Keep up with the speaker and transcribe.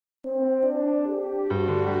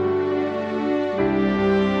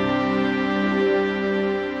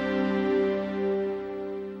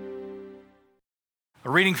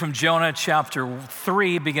Reading from Jonah chapter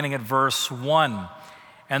 3, beginning at verse 1.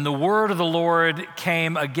 And the word of the Lord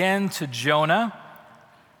came again to Jonah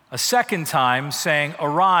a second time, saying,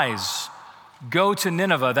 "Arise, go to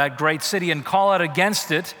Nineveh, that great city, and call out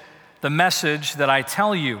against it the message that I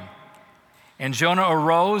tell you." And Jonah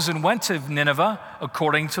arose and went to Nineveh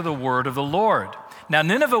according to the word of the Lord. Now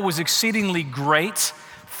Nineveh was exceedingly great,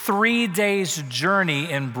 3 days' journey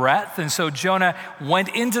in breadth. And so Jonah went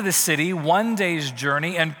into the city 1 day's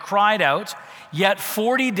journey and cried out, "Yet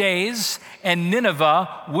 40 days and Nineveh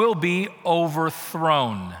will be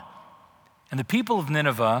overthrown." And the people of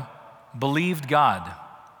Nineveh believed God.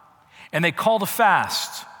 And they called a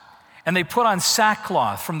fast. And they put on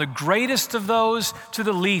sackcloth, from the greatest of those to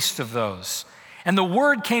the least of those. And the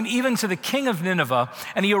word came even to the king of Nineveh,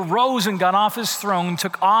 and he arose and got off his throne,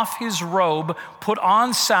 took off his robe, put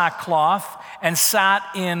on sackcloth, and sat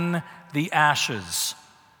in the ashes.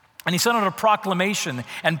 And he sent out a proclamation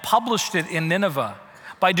and published it in Nineveh.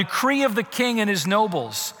 By decree of the king and his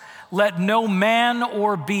nobles, let no man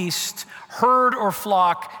or beast, herd or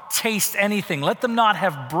flock taste anything. Let them not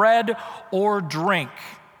have bread or drink.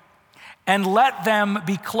 And let them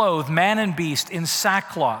be clothed, man and beast, in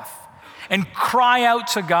sackcloth, and cry out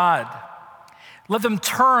to God. Let them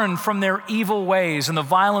turn from their evil ways and the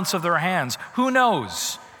violence of their hands. Who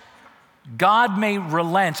knows? God may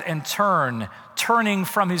relent and turning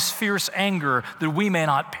from his fierce anger, that we may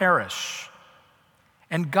not perish.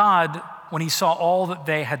 And God, when he saw all that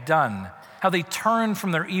they had done, how they turned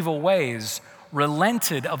from their evil ways,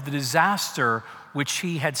 relented of the disaster which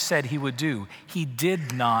he had said he would do. He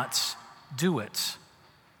did not do it.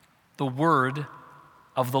 The word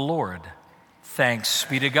of the Lord. Thanks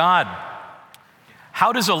be to God.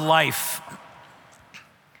 How does a life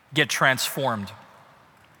get transformed?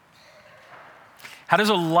 How does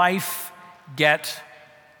a life get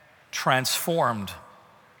transformed?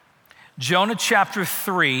 Jonah chapter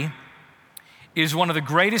 3 is one of the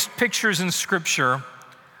greatest pictures in Scripture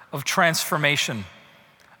of transformation,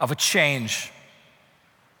 of a change.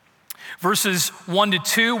 Verses 1 to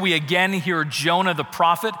 2, we again hear Jonah the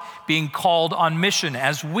prophet being called on mission,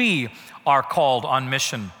 as we are called on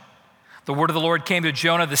mission. The word of the Lord came to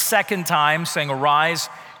Jonah the second time, saying, "Arise,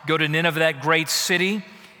 go to Nineveh, that great city,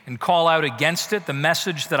 and call out against it the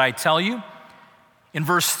message that I tell you." In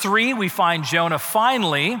verse 3, we find Jonah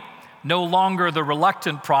finally no longer the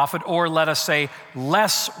reluctant prophet, or let us say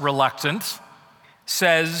less reluctant,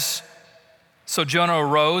 says, "So Jonah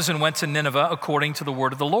arose and went to Nineveh according to the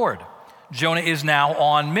word of the Lord." Jonah is now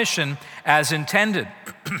on mission as intended.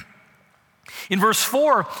 In verse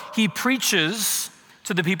 4, he preaches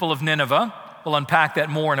to the people of Nineveh. We'll unpack that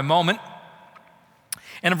more in a moment.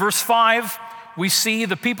 And in verse 5, we see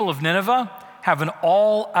the people of Nineveh have an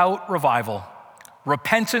all-out revival.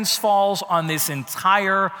 Repentance falls on this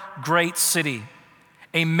entire great city.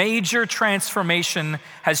 A major transformation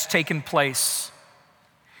has taken place.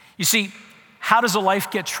 You see, how does a life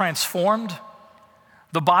get transformed?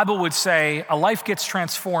 The Bible would say a life gets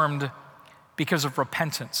transformed because of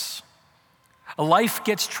repentance. A life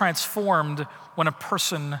gets transformed when a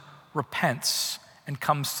person repents and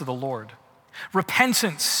comes to the Lord.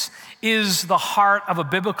 Repentance is the heart of a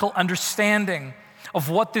biblical understanding of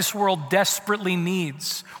what this world desperately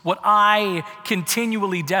needs, what I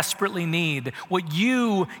continually desperately need, what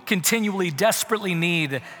you continually desperately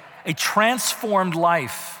need, a transformed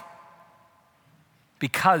life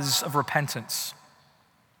because of repentance.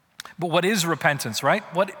 But what is repentance, right?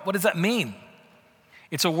 What does that mean?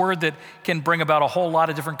 It's a word that can bring about a whole lot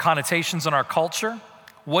of different connotations in our culture.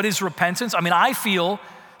 What is repentance? I mean, I feel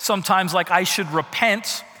sometimes like I should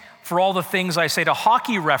repent for all the things I say to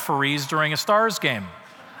hockey referees during a Stars game.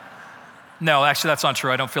 No, actually, that's not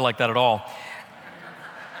true. I don't feel like that at all.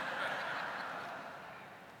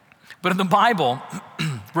 But in the Bible,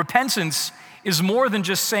 repentance is more than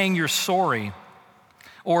just saying you're sorry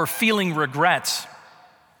or feeling regret.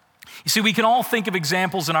 You see, we can all think of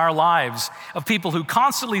examples in our lives of people who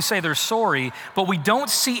constantly say they're sorry, but we don't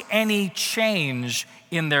see any change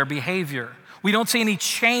in their behavior. We don't see any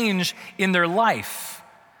change in their life.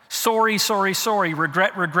 Sorry, sorry, sorry,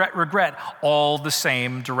 regret, regret, regret, all the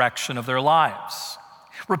same direction of their lives.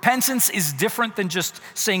 Repentance is different than just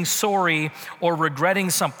saying sorry or regretting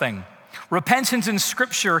something. Repentance in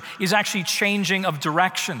Scripture is actually changing of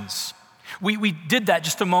directions. We did that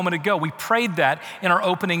just a moment ago. We prayed that in our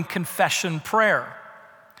opening confession prayer.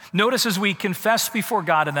 Notice as we confess before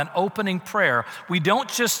God in that opening prayer, we don't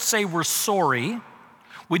just say we're sorry.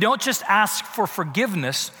 We don't just ask for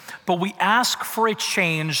forgiveness, but we ask for a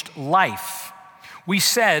changed life. We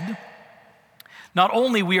said, not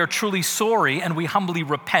only we are truly sorry and we humbly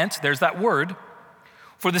repent, there's that word,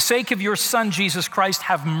 For the sake of your Son, Jesus Christ,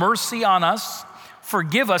 have mercy on us,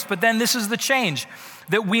 forgive us. But then this is the change,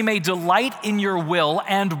 that we may delight in your will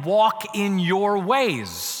and walk in your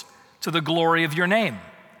ways to the glory of your name.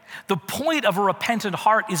 The point of a repentant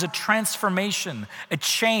heart is a transformation, a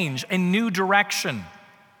change, a new direction.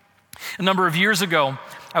 A number of years ago,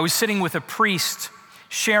 I was sitting with a priest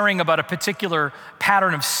sharing about a particular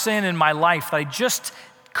pattern of sin in my life that I just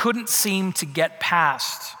couldn't seem to get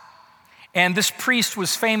past. And this priest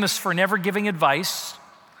was famous for never giving advice.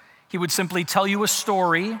 He would simply tell you a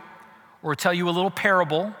story or tell you a little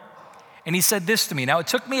parable. And he said this to me. Now, it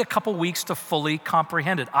took me a couple weeks to fully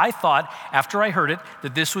comprehend it. I thought, after I heard it,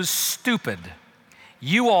 that this was stupid.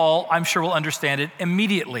 You all, I'm sure, will understand it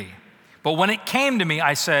immediately. But when it came to me,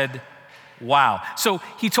 I said, wow. So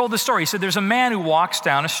he told the story. He said, there's a man who walks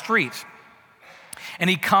down a street, and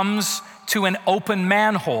he comes to an open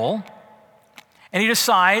manhole, and he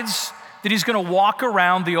decides that he's going to walk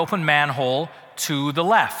around the open manhole to the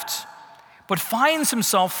left, but finds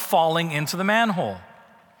himself falling into the manhole.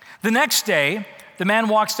 The next day, the man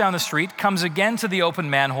walks down the street, comes again to the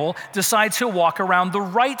open manhole, decides he'll walk around the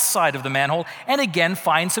right side of the manhole, and again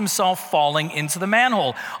finds himself falling into the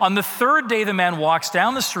manhole. On the third day, the man walks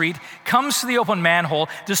down the street, comes to the open manhole,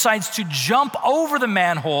 decides to jump over the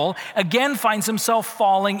manhole, again finds himself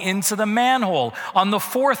falling into the manhole. On the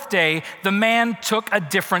fourth day, the man took a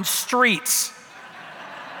different street.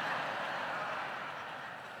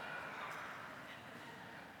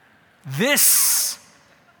 This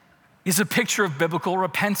is a picture of biblical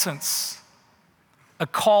repentance, a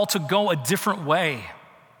call to go a different way,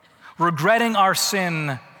 regretting our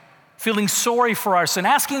sin, feeling sorry for our sin,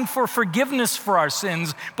 asking for forgiveness for our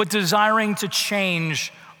sins, but desiring to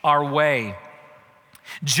change our way.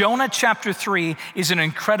 Jonah chapter 3 is an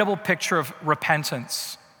incredible picture of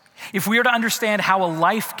repentance. If we are to understand how a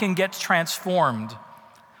life can get transformed,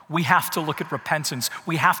 we have to look at repentance.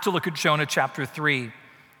 We have to look at Jonah chapter 3.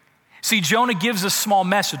 See, Jonah gives a small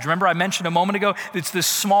message. Remember, I mentioned a moment ago, it's this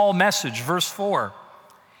small message, verse 4.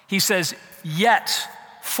 He says, yet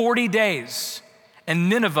 40 days and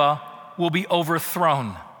Nineveh will be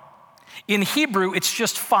overthrown. In Hebrew, it's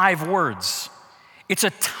just 5 words. It's a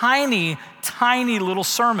tiny, tiny little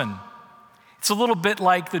sermon. It's a little bit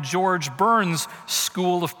like the George Burns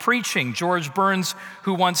school of preaching. George Burns,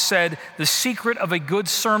 who once said, the secret of a good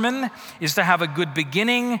sermon is to have a good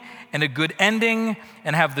beginning and a good ending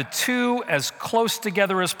and have the two as close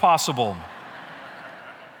together as possible.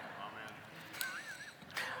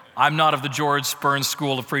 I'm not of the George Burns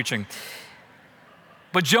school of preaching.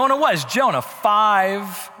 But Jonah was. Jonah,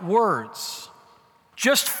 5 words.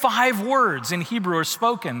 Just 5 words in Hebrew are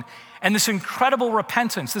spoken. And this incredible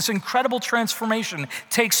repentance, this incredible transformation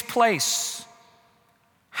takes place.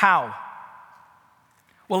 How?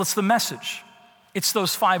 Well, it's the message. It's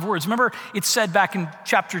those 5 words. Remember, it said back in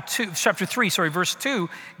chapter 3, verse 2,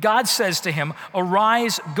 God says to him,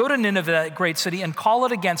 arise, go to Nineveh, that great city, and call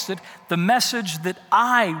it against it the message that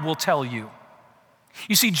I will tell you.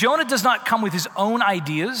 You see, Jonah does not come with his own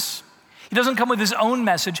ideas. He doesn't come with his own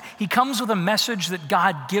message. He comes with a message that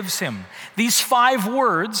God gives him. These 5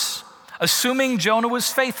 words, assuming Jonah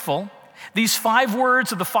was faithful, these 5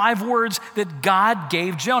 words are the 5 words that God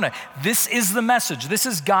gave Jonah. This is the message. This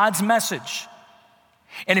is God's message.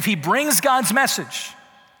 And if he brings God's message,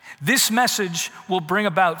 this message will bring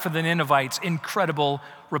about for the Ninevites incredible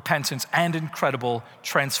repentance and incredible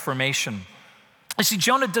transformation. You see,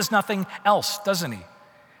 Jonah does nothing else, doesn't he?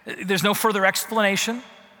 There's no further explanation.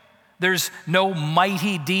 There's no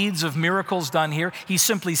mighty deeds of miracles done here. He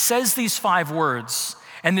simply says these 5 words,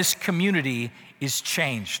 and this community is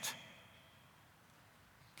changed.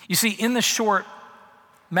 You see, in the short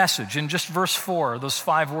message, in just verse 4, those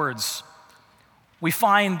 5 words, we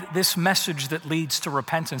find this message that leads to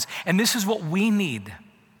repentance. And this is what we need.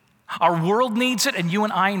 Our world needs it, and you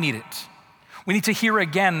and I need it. We need to hear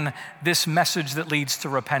again this message that leads to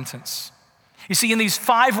repentance. You see, in these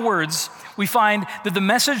 5 words, we find that the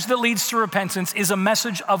message that leads to repentance is a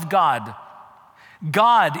message of God.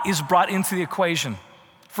 God is brought into the equation,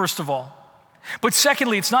 first of all. But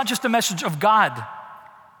secondly, it's not just a message of God.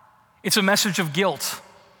 It's a message of guilt.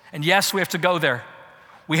 And yes, we have to go there.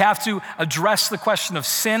 We have to address the question of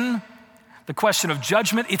sin, the question of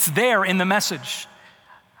judgment. It's there in the message.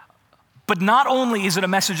 But not only is it a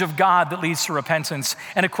message of God that leads to repentance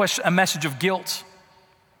and a message of guilt,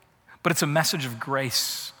 but it's a message of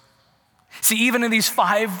grace. See, even in these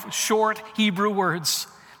 5 short Hebrew words,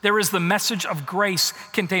 there is the message of grace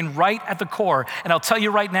contained right at the core. And I'll tell you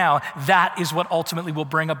right now, that is what ultimately will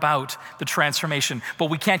bring about the transformation. But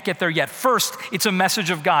we can't get there yet. First, it's a message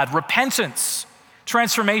of God. Repentance,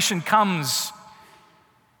 transformation comes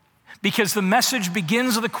because the message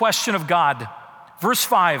begins with the question of God. Verse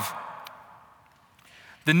 5,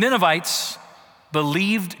 the Ninevites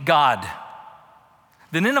believed God.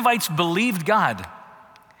 The Ninevites believed God.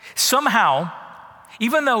 Somehow,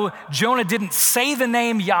 even though Jonah didn't say the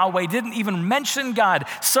name Yahweh, didn't even mention God,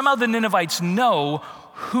 somehow the Ninevites know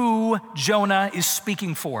who Jonah is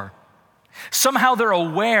speaking for. Somehow they're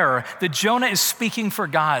aware that Jonah is speaking for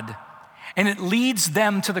God, and it leads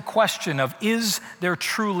them to the question of, is there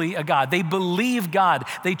truly a God? They believe God.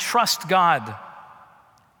 They trust God.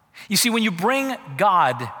 You see, when you bring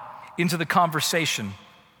God into the conversation,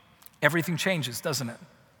 everything changes, doesn't it?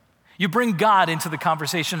 You bring God into the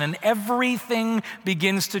conversation and everything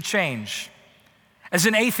begins to change. As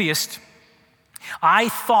an atheist, I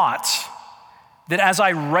thought that as I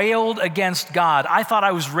railed against God, I thought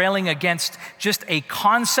I was railing against just a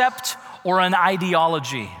concept or an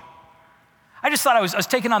ideology. I just thought I was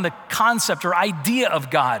taking on the concept or idea of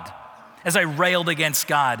God as I railed against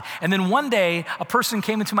God. And then one day, a person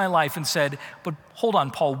came into my life and said, but hold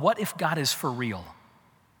on, Paul, what if God is for real?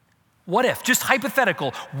 What if, just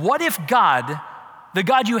hypothetical, what if God, the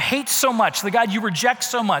God you hate so much, the God you reject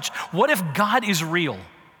so much, what if God is real,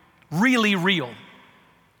 really real?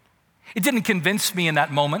 It didn't convince me in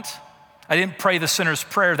that moment. I didn't pray the sinner's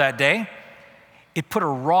prayer that day. It put a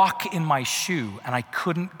rock in my shoe and I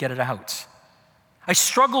couldn't get it out. I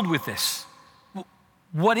struggled with this.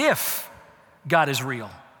 What if God is real?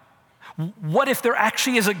 What if there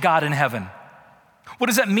actually is a God in heaven? What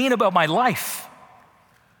does that mean about my life?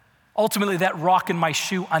 Ultimately, that rock in my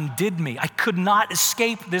shoe undid me. I could not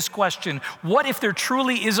escape this question. What if there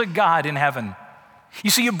truly is a God in heaven? You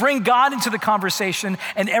see, you bring God into the conversation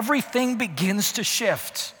and everything begins to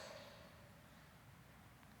shift.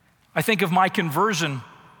 I think of my conversion,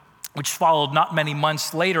 which followed not many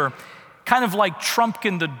months later, kind of like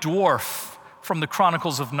Trumpkin the dwarf from the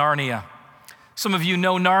Chronicles of Narnia. Some of you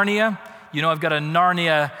know Narnia. You know I've got a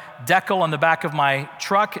Narnia decal on the back of my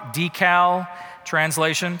truck, decal,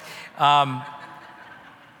 translation. And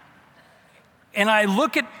I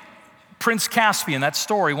look at Prince Caspian, that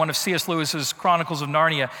story, one of C.S. Lewis's Chronicles of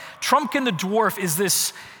Narnia. Trumpkin the dwarf is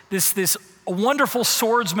this wonderful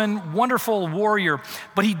swordsman, wonderful warrior,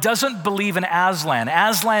 but he doesn't believe in Aslan.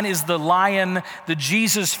 Aslan is the lion, the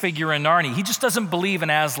Jesus figure in Narnia. He just doesn't believe in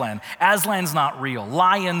Aslan. Aslan's not real.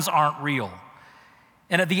 Lions aren't real.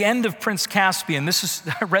 And at the end of Prince Caspian,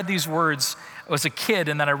 I read these words as a kid,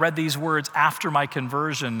 and then I read these words after my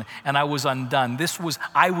conversion, and I was undone.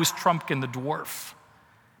 I was Trumpkin the dwarf.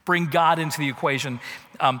 Bring God into the equation.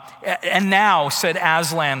 And now, said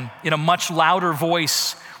Aslan in a much louder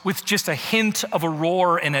voice with just a hint of a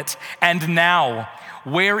roar in it, and now,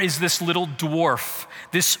 where is this little dwarf,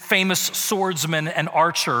 this famous swordsman and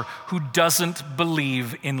archer who doesn't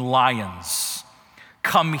believe in lions?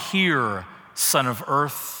 Come here, son of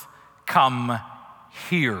earth, come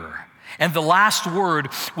here. And the last word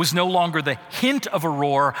was no longer the hint of a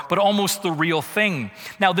roar, but almost the real thing.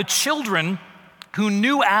 Now, the children who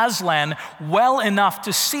knew Aslan well enough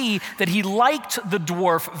to see that he liked the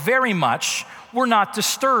dwarf very much were not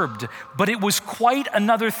disturbed. But it was quite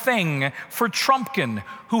another thing for Trumpkin,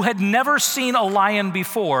 who had never seen a lion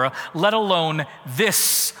before, let alone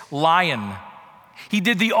this lion. He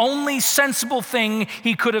did the only sensible thing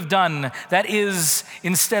he could have done. That is,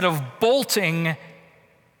 instead of bolting,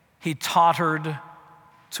 he tottered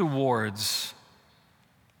towards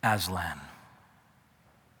Aslan.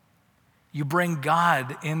 You bring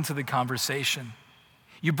God into the conversation.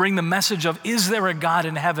 You bring the message of, is there a God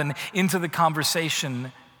in heaven, into the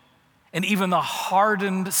conversation, and even the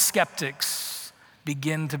hardened skeptics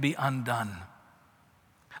begin to be undone.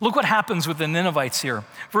 Look what happens with the Ninevites here.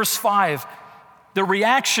 Verse 5, the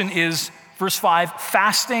reaction is, verse 5,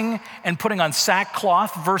 fasting and putting on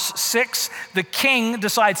sackcloth. Verse 6, the king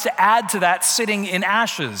decides to add to that sitting in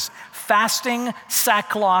ashes. Fasting,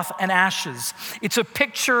 sackcloth, and ashes. It's a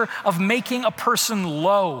picture of making a person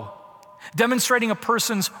low, demonstrating a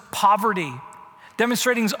person's poverty,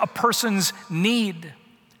 demonstrating a person's need,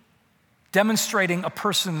 demonstrating a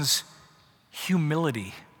person's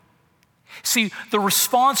humility. See, the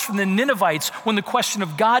response from the Ninevites when the question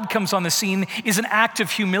of God comes on the scene is an act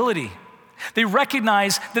of humility. They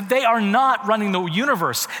recognize that they are not running the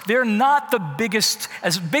universe. They're not the biggest.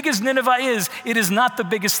 As big as Nineveh is, it is not the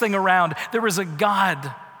biggest thing around. There is a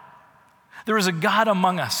God. There is a God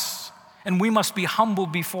among us, and we must be humble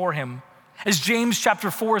before him. As James chapter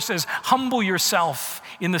 4 says, humble yourself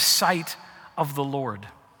in the sight of the Lord.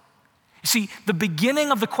 You see, the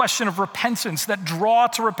beginning of the question of repentance, that draw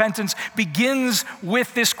to repentance, begins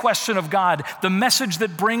with this question of God, the message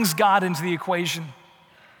that brings God into the equation.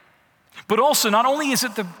 But also, not only is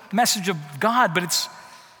it the message of God, but it's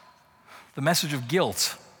the message of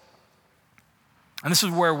guilt. And this is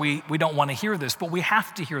where we don't want to hear this, but we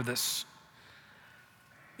have to hear this.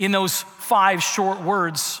 In those 5 short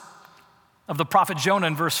words of the prophet Jonah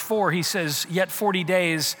in verse 4, he says, "Yet 40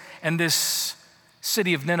 days, and this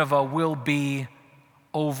city of Nineveh will be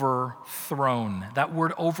overthrown." That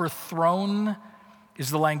word overthrown is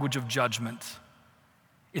the language of judgment.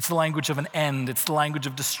 It's the language of an end. It's the language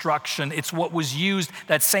of destruction. It's what was used,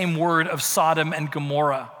 that same word of Sodom and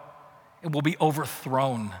Gomorrah. It will be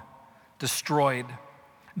overthrown, destroyed.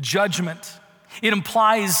 Judgment. It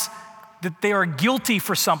implies that they are guilty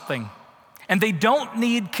for something, and they don't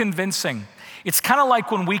need convincing. It's kind of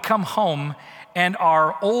like when we come home and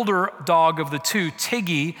our older dog of the 2,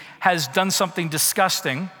 Tiggy, has done something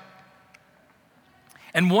disgusting.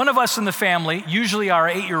 And one of us in the family, usually our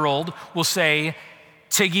 8-year-old, will say,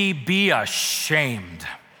 "Tiggy, be ashamed."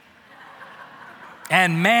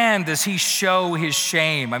 And man, does he show his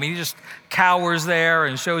shame. I mean, he just cowers there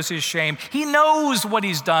and shows his shame. He knows what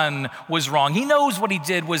he's done was wrong. He knows what he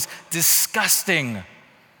did was disgusting.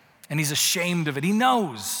 And he's ashamed of it. He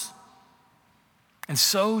knows. And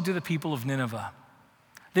so do the people of Nineveh.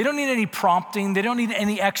 They don't need any prompting. They don't need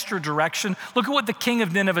any extra direction. Look at what the king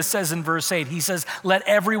of Nineveh says in verse 8. He says, "Let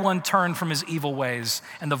everyone turn from his evil ways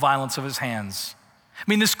and the violence of his hands." I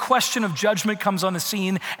mean, this question of judgment comes on the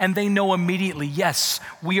scene, and they know immediately, yes,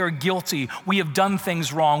 we are guilty. We have done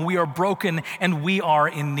things wrong. We are broken, and we are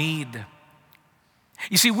in need.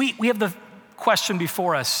 You see, we have the question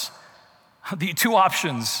before us, the 2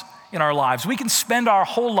 options in our lives. We can spend our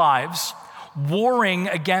whole lives warring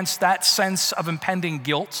against that sense of impending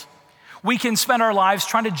guilt. We can spend our lives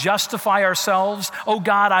trying to justify ourselves. "Oh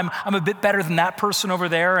God, I'm a bit better than that person over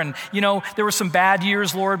there. And there were some bad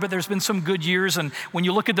years, Lord, but there's been some good years. And when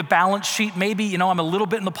you look at the balance sheet, maybe, I'm a little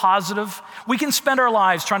bit in the positive." We can spend our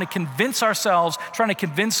lives trying to convince ourselves, trying to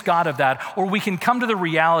convince God of that. Or we can come to the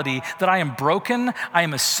reality that I am broken, I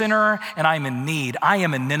am a sinner, and I am in need. I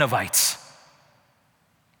am a Ninevite.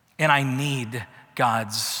 And I need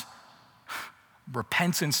God's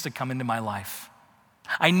repentance to come into my life.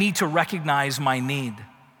 I need to recognize my need.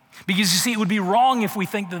 Because you see, it would be wrong if we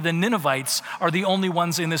think that the Ninevites are the only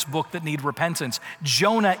ones in this book that need repentance.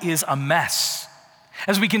 Jonah is a mess.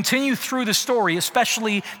 As we continue through the story,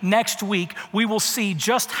 especially next week, we will see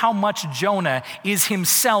just how much Jonah is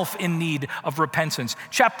himself in need of repentance.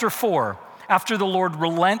 Chapter 4, after the Lord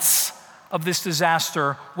relents of this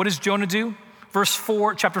disaster, what does Jonah do?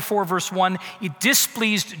 Chapter 4, verse 1, "It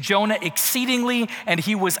displeased Jonah exceedingly, and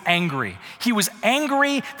he was angry." He was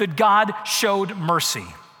angry that God showed mercy.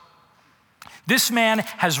 This man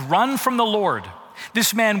has run from the Lord.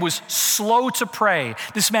 This man was slow to pray.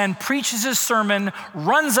 This man preaches his sermon,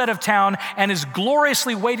 runs out of town, and is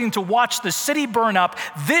gloriously waiting to watch the city burn up.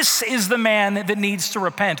 This is the man that needs to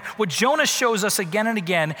repent. What Jonah shows us again and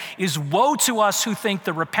again is woe to us who think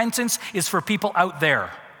the repentance is for people out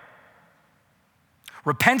there.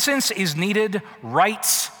 Repentance is needed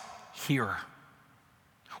right here.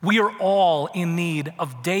 We are all in need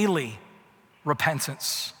of daily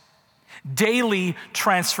repentance, daily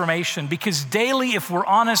transformation, because daily, if we're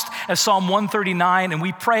honest, as Psalm 139, and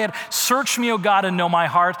we pray it, "Search me, O God, and know my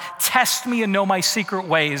heart. Test me and know my secret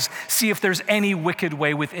ways. See if there's any wicked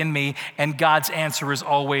way within me." And God's answer is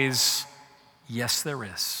always, yes, there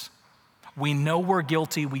is. We know we're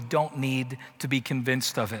guilty. We don't need to be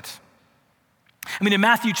convinced of it. I mean, in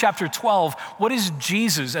Matthew chapter 12, what does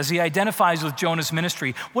Jesus, as he identifies with Jonah's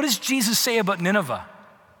ministry, what does Jesus say about Nineveh?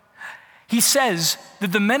 He says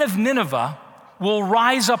that the men of Nineveh will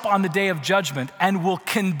rise up on the day of judgment and will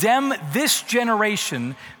condemn this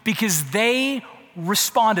generation because they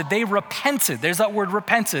responded, they repented, there's that word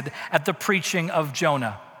repented, at the preaching of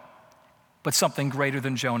Jonah. But something greater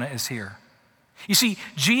than Jonah is here. You see,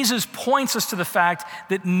 Jesus points us to the fact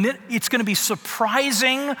that it's going to be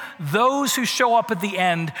surprising those who show up at the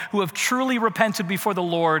end who have truly repented before the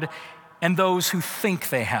Lord and those who think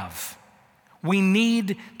they have. We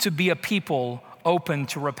need to be a people open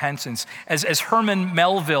to repentance. As Herman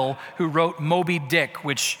Melville, who wrote Moby Dick,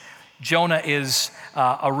 which Jonah is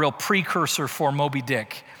a real precursor for Moby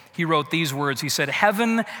Dick, he wrote these words. He said,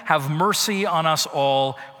 "Heaven have mercy on us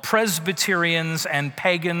all, Presbyterians and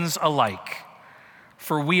pagans alike.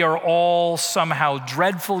 For we are all somehow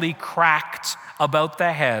dreadfully cracked about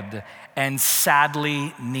the head and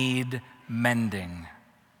sadly need mending."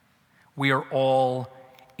 We are all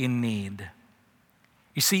in need.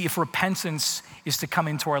 You see, if repentance is to come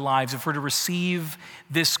into our lives, if we're to receive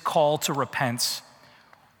this call to repent,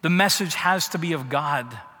 the message has to be of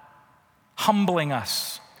God, humbling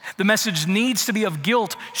us, The message needs to be of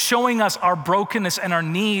guilt, showing us our brokenness and our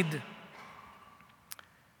need.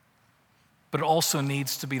 But it also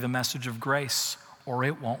needs to be the message of grace, or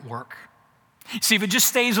it won't work. See, if it just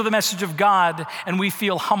stays with the message of God and we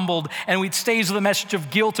feel humbled, and it stays with the message of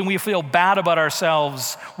guilt and we feel bad about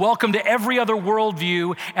ourselves, welcome to every other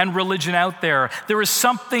worldview and religion out there. There is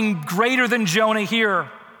something greater than Jonah here.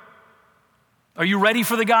 Are you ready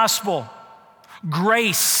for the gospel?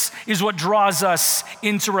 Grace is what draws us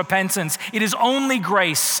into repentance. It is only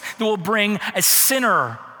grace that will bring a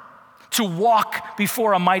sinner to walk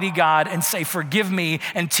before a mighty God and say, "Forgive me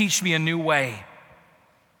and teach me a new way."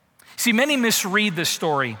 See, many misread this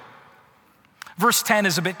story. Verse 10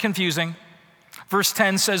 is a bit confusing. Verse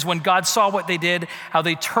 10 says, when God saw what they did, how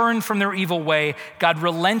they turned from their evil way, God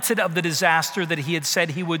relented of the disaster that he had said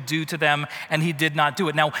he would do to them, and he did not do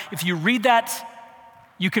it. Now, if you read that,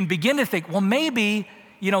 you can begin to think, well, maybe,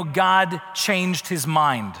 God changed his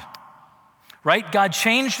mind, right? God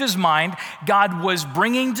changed his mind. God was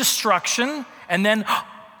bringing destruction, and then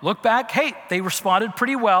look back, hey, they responded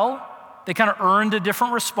pretty well. They kind of earned a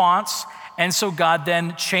different response, and so God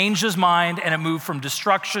then changed his mind, and it moved from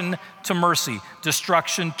destruction to mercy,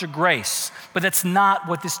 destruction to grace. But that's not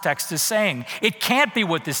what this text is saying. It can't be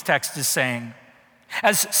what this text is saying.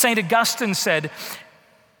 As St. Augustine said,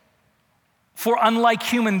 for unlike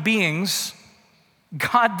human beings,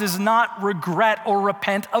 God does not regret or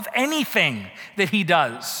repent of anything that he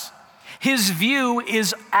does. His view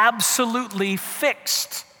is absolutely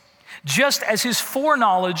fixed, just as his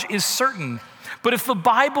foreknowledge is certain. But if the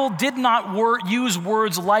Bible did not use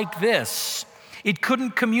words like this, it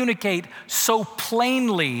couldn't communicate so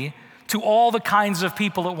plainly to all the kinds of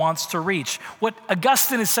people it wants to reach. What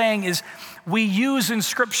Augustine is saying is, we use in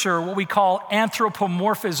Scripture what we call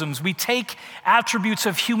anthropomorphisms. We take attributes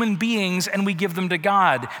of human beings and we give them to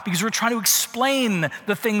God because we're trying to explain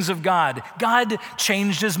the things of God. God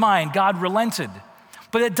changed his mind. God relented.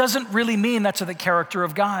 But it doesn't really mean that's the character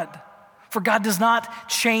of God. For God does not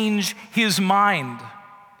change his mind.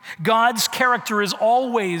 God's character is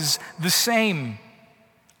always the same,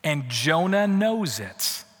 and Jonah knows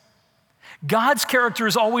it. God's character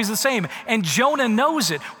is always the same, and Jonah knows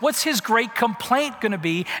it. What's his great complaint going to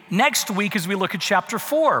be next week as we look at chapter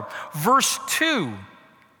 4? Verse 2,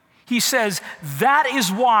 he says, "That is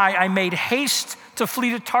why I made haste to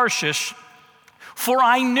flee to Tarshish, for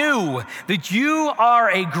I knew that you are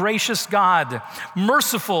a gracious God,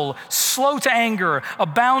 merciful, slow to anger,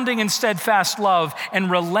 abounding in steadfast love, and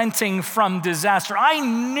relenting from disaster." I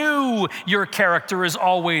knew your character is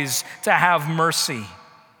always to have mercy.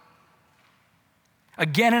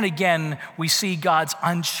 Again and again, we see God's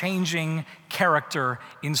unchanging character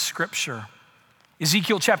in Scripture.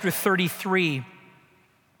 Ezekiel chapter 33,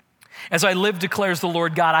 "As I live, declares the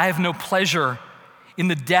Lord God, I have no pleasure in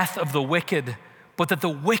the death of the wicked, but that the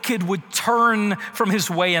wicked would turn from his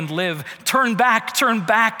way and live. Turn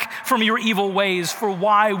back from your evil ways, for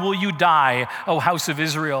why will you die, O house of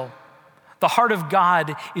Israel?" The heart of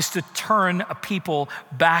God is to turn a people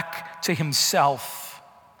back to himself.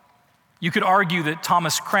 You could argue that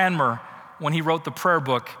Thomas Cranmer, when he wrote the prayer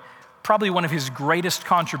book, probably one of his greatest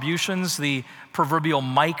contributions, the proverbial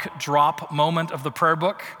mic drop moment of the prayer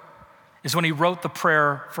book, is when he wrote the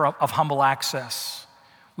prayer of humble access.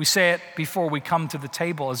 We say it before we come to the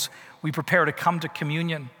table as we prepare to come to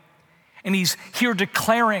communion. And he's here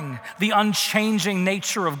declaring the unchanging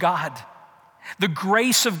nature of God, the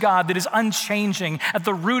grace of God that is unchanging at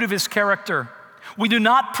the root of his character. We do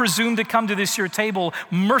not presume to come to this your table,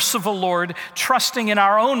 merciful Lord, trusting in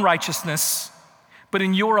our own righteousness, but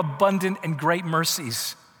in your abundant and great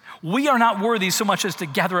mercies. We are not worthy so much as to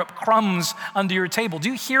gather up crumbs under your table. Do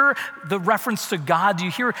you hear the reference to God? Do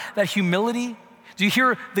you hear that humility? Do you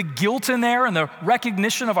hear the guilt in there and the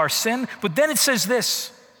recognition of our sin? But then it says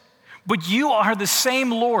this, "But you are the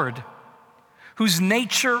same Lord, whose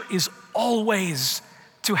nature is always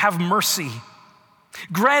to have mercy.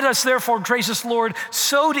 Grant us, therefore, gracious Lord,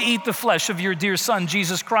 so to eat the flesh of your dear Son,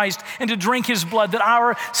 Jesus Christ, and to drink his blood, that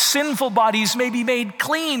our sinful bodies may be made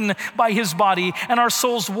clean by his body, and our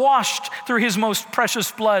souls washed through his most precious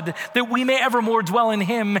blood, that we may evermore dwell in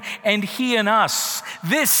him and he in us."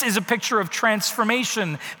 This is a picture of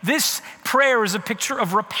transformation. This prayer is a picture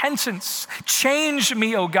of repentance. Change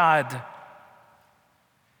me, O God.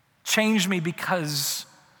 Change me because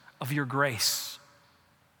of your grace.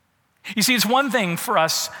 You see, it's one thing for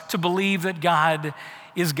us to believe that God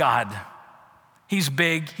is God. He's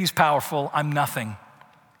big, he's powerful, I'm nothing.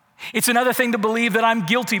 It's another thing to believe that I'm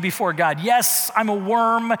guilty before God. Yes, I'm a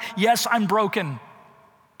worm. Yes, I'm broken.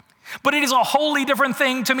 But it is a wholly different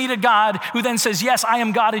thing to meet a God who then says, yes, I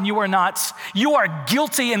am God and you are not. You are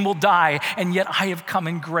guilty and will die, and yet I have come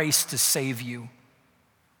in grace to save you.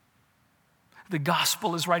 The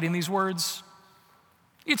gospel is right in these words.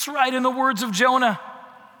 It's right in the words of Jonah.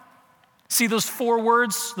 See those 4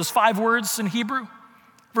 words, those 5 words in Hebrew?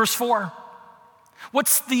 Verse 4.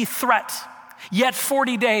 What's the threat? Yet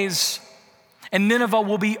 40 days, and Nineveh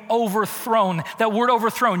will be overthrown. That word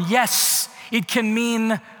overthrown, yes, it can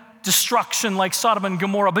mean destruction like Sodom and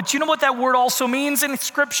Gomorrah. But you know what that word also means in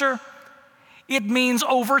Scripture? It means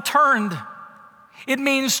overturned. It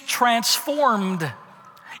means transformed.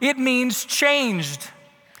 It means changed.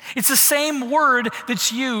 It's the same word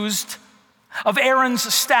that's used of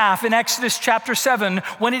Aaron's staff in Exodus chapter 7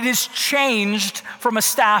 when it is changed from a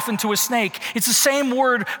staff into a snake. It's the same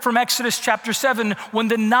word from Exodus chapter 7 when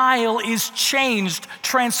the Nile is changed,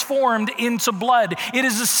 transformed into blood. It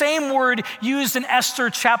is the same word used in Esther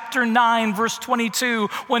chapter 9 verse 22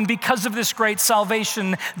 when because of this great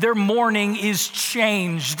salvation their mourning is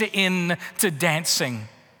changed into dancing.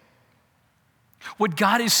 What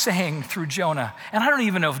God is saying through Jonah, and I don't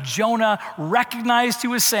even know if Jonah recognized he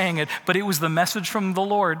was saying it, but it was the message from the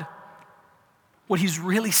Lord. What he's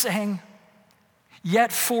really saying,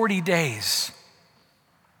 yet 40 days,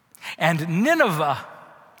 and Nineveh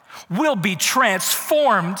will be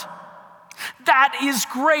transformed. That is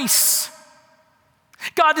grace.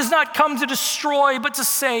 God does not come to destroy, but to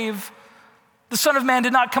save. The Son of Man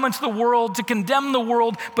did not come into the world to condemn the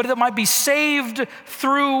world, but that it might be saved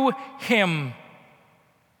through him.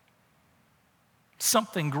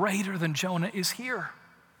 Something greater than Jonah is here.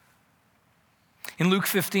 In Luke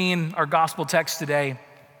 15, our gospel text today,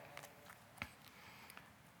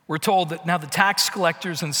 we're told that now the tax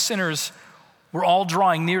collectors and sinners were all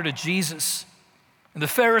drawing near to Jesus. And the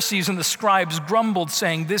Pharisees and the scribes grumbled,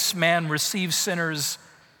 saying, "This man receives sinners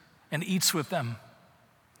and eats with them.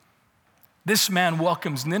 This man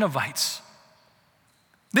welcomes Ninevites.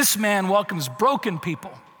 This man welcomes broken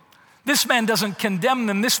people. This man doesn't condemn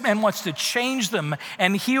them. This man wants to change them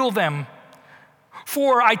and heal them.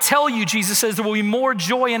 For I tell you," Jesus says, "there will be more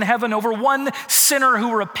joy in heaven over one sinner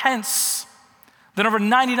who repents than over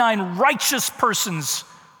 99 righteous persons,"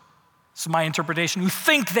 this is my interpretation, "who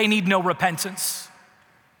think they need no repentance."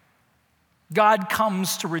 God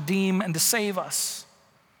comes to redeem and to save us.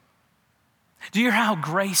 Do you hear how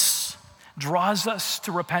grace draws us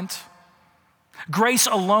to repent? Grace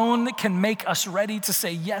alone can make us ready to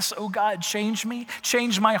say, "Yes, oh God, change me.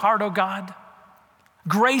 Change my heart, oh God."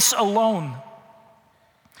 Grace alone.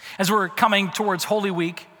 As we're coming towards Holy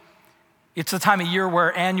Week, it's the time of year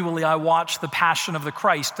where annually I watch The Passion of the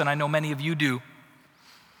Christ, and I know many of you do.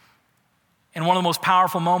 And one of the most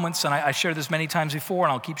powerful moments, and I shared this many times before,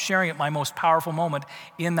 and I'll keep sharing it, my most powerful moment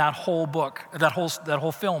in that whole book, that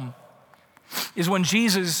whole film, is when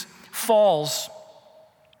Jesus falls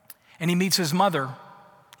and he meets his mother.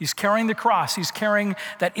 He's carrying the cross. He's carrying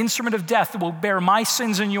that instrument of death that will bear my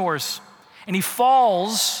sins and yours. And he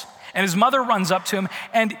falls, and his mother runs up to him,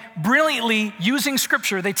 and brilliantly, using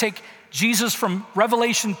scripture, they take Jesus from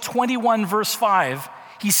Revelation 21, verse 5.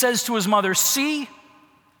 He says to his mother, "See,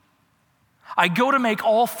 I go to make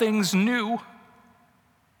all things new."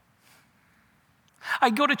 I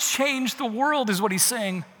go to change the world, is what he's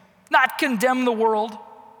saying, not condemn the world.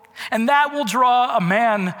 And that will draw a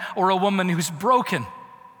man or a woman who's broken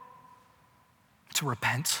to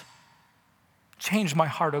repent. Change my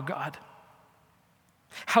heart, oh God.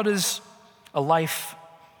 How does a life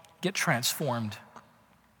get transformed?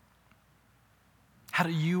 How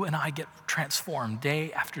do you and I get transformed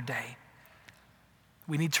day after day?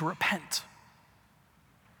 We need to repent.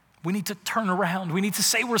 We need to turn around. We need to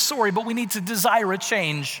say we're sorry, but we need to desire a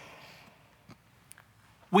change.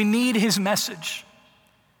 We need his message.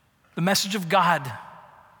 The message of God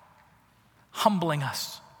humbling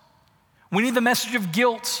us. We need the message of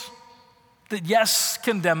guilt that, yes,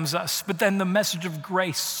 condemns us, but then the message of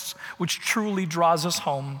grace, which truly draws us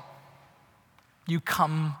home. You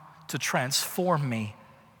come to transform me,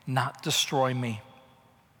 not destroy me.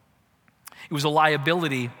 It was a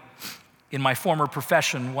liability in my former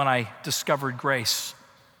profession when I discovered grace.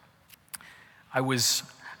 I was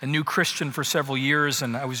a new Christian for several years,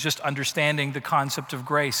 and I was just understanding the concept of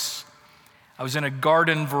grace. I was in a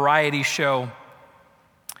garden variety show,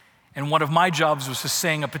 and one of my jobs was to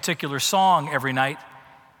sing a particular song every night.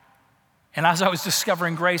 And as I was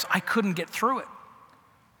discovering grace, I couldn't get through it.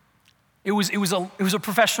 It was a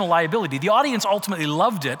professional liability. The audience ultimately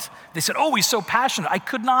loved it. They said, "Oh, he's so passionate." I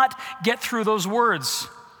could not get through those words.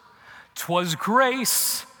 "'Twas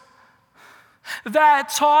grace that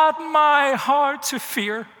taught my heart to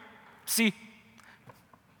fear." See,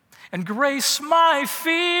 and grace my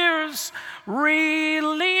fears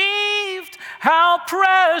relieved. How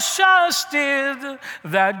precious did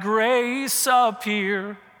that grace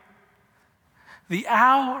appear the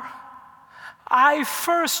hour I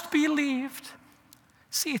first believed.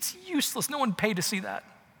 See, it's useless. No one paid to see that.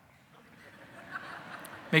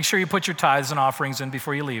 Make sure you put your tithes and offerings in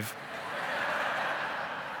before you leave.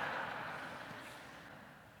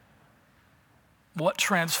 What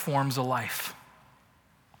transforms a life?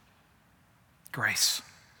 Grace.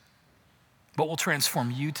 What will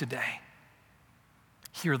transform you today?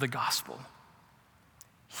 Hear the gospel.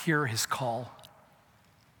 Hear his call.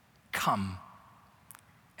 Come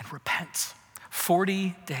and repent.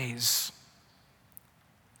 40 days.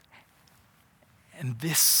 And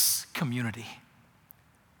this community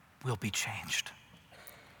will be changed.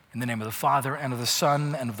 In the name of the Father, and of the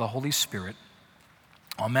Son, and of the Holy Spirit.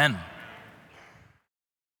 Amen.